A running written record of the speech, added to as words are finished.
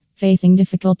Facing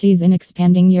difficulties in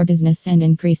expanding your business and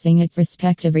increasing its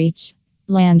respective reach?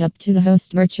 Land up to the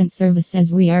Host Merchant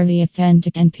Services. We are the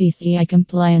authentic and PCI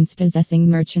compliance possessing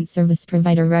merchant service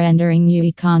provider rendering you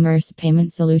e-commerce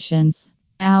payment solutions.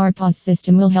 Our POS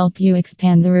system will help you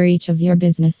expand the reach of your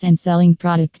business and selling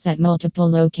products at multiple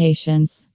locations.